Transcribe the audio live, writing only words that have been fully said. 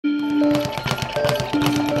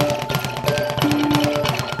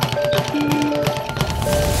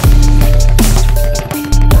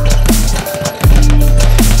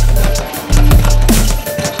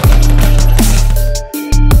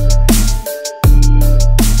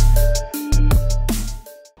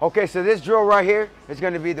Okay, so this drill right here is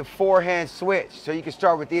going to be the forehand switch. So you can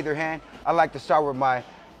start with either hand. I like to start with my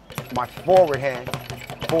forward hand.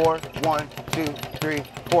 4, 1, 2, 3,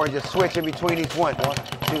 4, and just switch in between each one. 1, 2,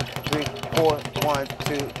 3, 4, 1,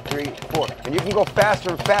 2, 3, 4. And you can go faster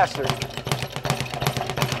and faster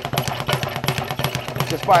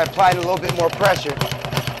just by applying a little bit more pressure.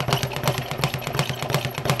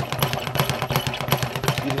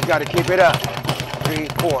 You just got to keep it up. 3,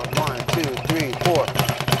 4, 1, 2, 3, 4.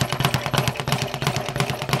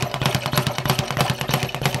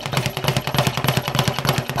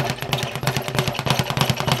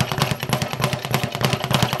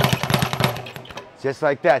 Just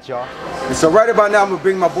like that, y'all. And so right about now, I'm gonna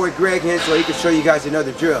bring my boy Greg in so he can show you guys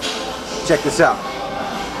another drill. Check this out.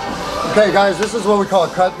 Okay guys, this is what we call a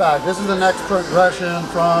cutback. This is the next progression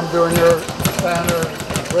from doing your standard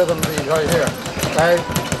rhythm beat right here, okay?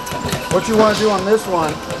 What you wanna do on this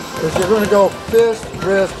one is you're gonna go fist,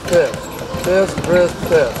 wrist, fist. Fist, wrist,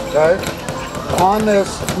 fist, okay? On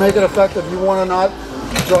this, to make it effective, you wanna not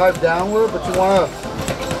drive downward, but you wanna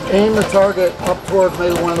aim the target up towards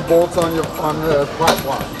maybe one of the bolts on the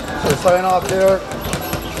platform. So starting off here,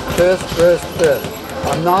 fist, wrist, fist.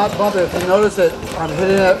 I'm not bumping. If you notice it, I'm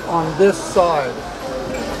hitting it on this side.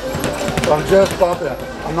 So I'm just bumping it.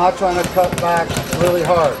 I'm not trying to cut back really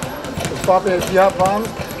hard. Just bumping it. If you have problems,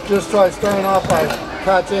 just try starting off by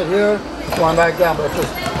catching it here, going back down, but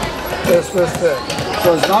just fist, wrist, fist.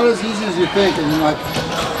 So it's not as easy as you think, and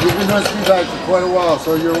you've been doing speed bag for quite a while,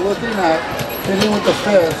 so you're looking at hitting with the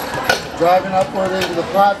fist, driving upward into the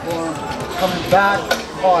platform, coming back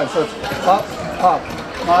hard. So it's up, up,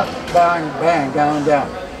 not bang, bang, down, down.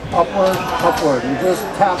 Upward, upward. You're just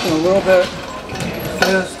tapping a little bit.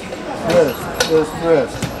 Fist, wrist, fist,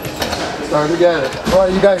 wrist. Start to get it. Well,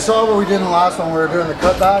 you guys saw what we did in the last one. We were doing the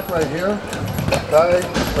cutback right here. Okay?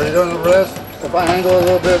 Where you're doing the wrist. If I angle a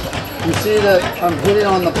little bit, you see that I'm hitting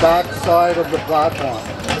on the back side of the platform.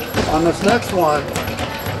 On this next one,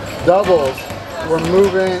 doubles, we're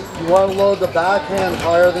moving, you want to load the backhand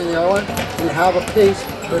higher than the other one, and have a pace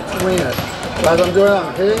between it. So as I'm doing it,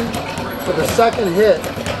 I'm hitting, but the second hit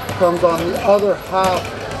comes on the other half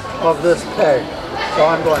of this peg. So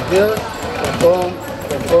I'm going here, and boom,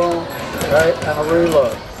 right, and a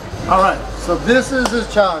reload. All right, so this is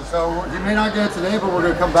his challenge. So you may not get it today, but we're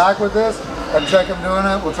going to come back with this and check him doing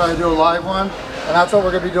it. We'll try to do a live one, and that's what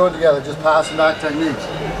we're going to be doing together, just passing back techniques.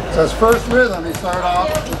 So his first rhythm, he started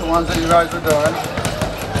off with the ones that you guys are doing,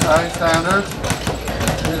 right, standards.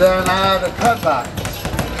 You then add a cutback.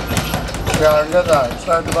 See how I can get that? You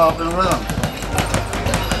start developing a rhythm.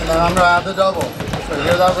 And then I'm going to add the double. So you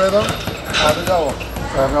hear that rhythm? Add the double.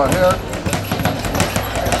 So I'm going here.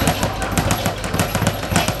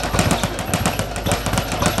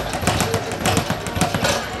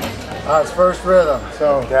 That's first rhythm.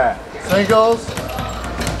 So singles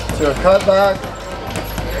to a cutback,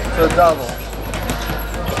 to a double.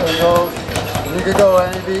 Singles. You can go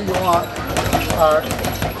any beat you want. Alright.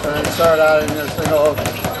 And then start adding your singles.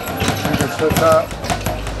 You can switch up.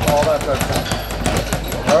 All that good stuff.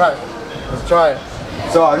 Alright. Let's try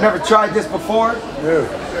it. So I've never tried this before. New.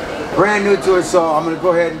 Brand new to it, so I'm going to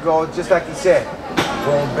go ahead and go just like you said.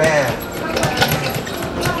 Boom, bam.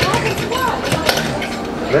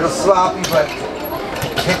 Little sloppy, but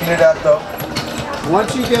picking it up though.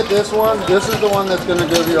 Once you get this one, this is the one that's going to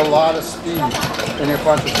give you a lot of speed in your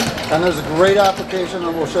punches. And there's a great application,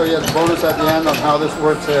 and we'll show you as a bonus at the end on how this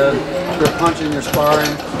works in your punching, your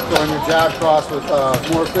sparring, going your jab cross with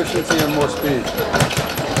more efficiency and more speed.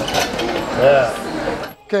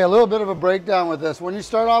 Yeah. Okay, a little bit of a breakdown with this. When you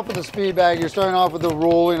start off with the speed bag, you're starting off with the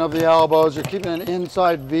rolling of the elbows. You're keeping an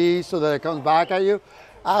inside V so that it comes back at you.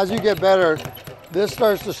 As you get better, this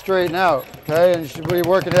starts to straighten out, okay? And you should be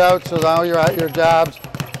working it out so now you're at your jabs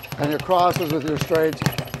and your crosses with your straights,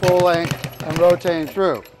 full length, and rotating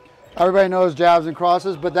through. Everybody knows jabs and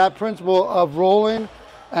crosses, but that principle of rolling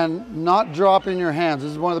and not dropping your hands,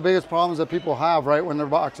 this is one of the biggest problems that people have, right, when they're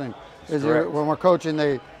boxing. Is when we're coaching,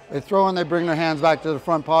 they throw and they bring their hands back to the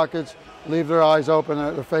front pockets, leave their eyes open,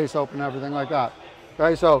 their face open, everything like that.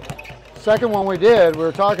 Okay, so second one we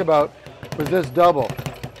were talking about, was this double.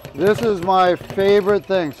 This is my favorite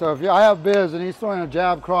thing. So if I have Bizz and he's throwing a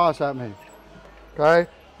jab cross at me, okay,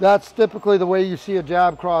 that's typically the way you see a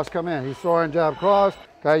jab cross come in. He's throwing jab cross,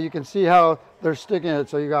 okay, you can see how they're sticking it.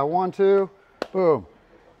 So you got 1, 2, boom.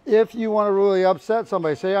 If you want to really upset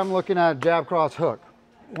somebody, say I'm looking at jab cross hook,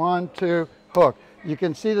 1, 2, hook. You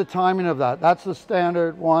can see the timing of that. That's the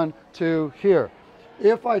standard 1, 2 here.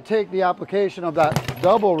 If I take the application of that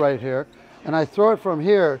double right here and I throw it from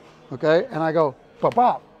here, okay, and I go pop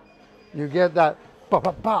pop, you get that pop,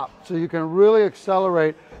 pop, pop. So you can really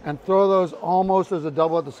accelerate and throw those almost as a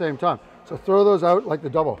double at the same time. So throw those out like the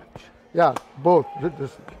double. Yeah, both.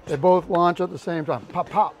 They both launch at the same time. Pop,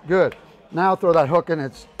 pop, good. Now throw that hook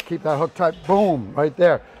in, keep that hook tight, boom, right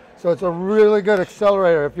there. So it's a really good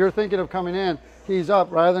accelerator. If you're thinking of coming in, he's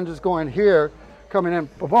up, rather than just going here, coming in,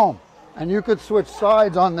 boom. And you could switch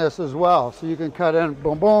sides on this as well. So you can cut in,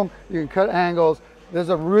 boom, boom, you can cut angles. There's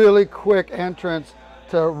a really quick entrance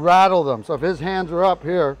to rattle them. So if his hands are up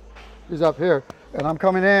here, he's up here, and I'm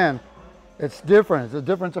coming in, it's different. It's a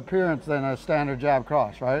different appearance than a standard jab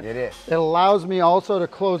cross, right? It is. It allows me also to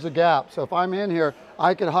close the gap. So if I'm in here,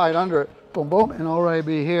 I could hide under it, boom, boom, and already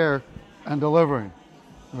be here and delivering.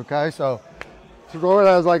 Okay, so throw it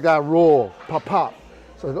as like that roll, pop, pop.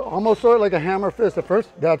 So almost throw it like a hammer fist at first,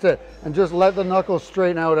 that's it. And just let the knuckles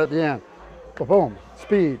straighten out at the end. Boom, boom,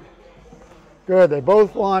 speed. Good, they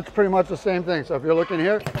both launch pretty much the same thing. So if you're looking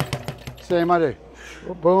here, same idea.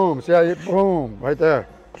 Boom, see how you, boom, right there.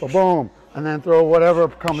 Boom, and then throw whatever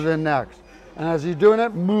comes in next. And as you're doing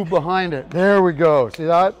it, move behind it. There we go, see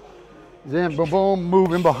that? Then boom, boom,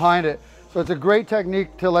 move in behind it. So it's a great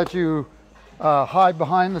technique to let you hide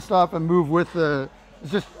behind the stuff and move with the,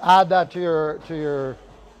 just add that to your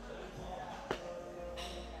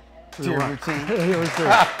routine. Your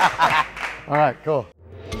routine. All right, cool.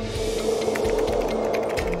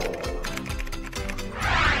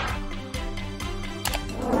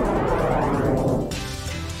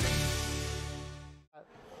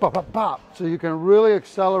 Pop, pop, pop. So you can really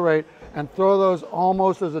accelerate and throw those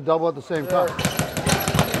almost as a double at the same time.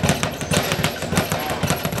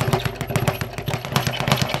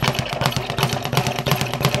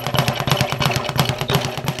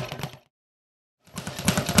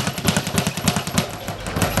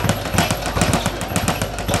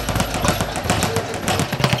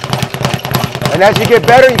 And as you get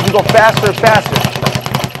better, you can go faster and faster.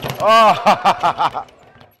 Oh.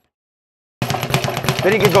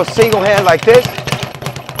 Then you can go single hand like this.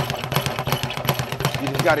 You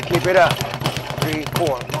just got to keep it up. 3, 4,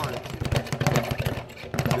 1.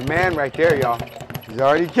 The man right there, y'all. He's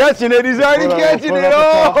already catching it. He's already catching it.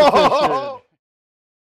 Oh.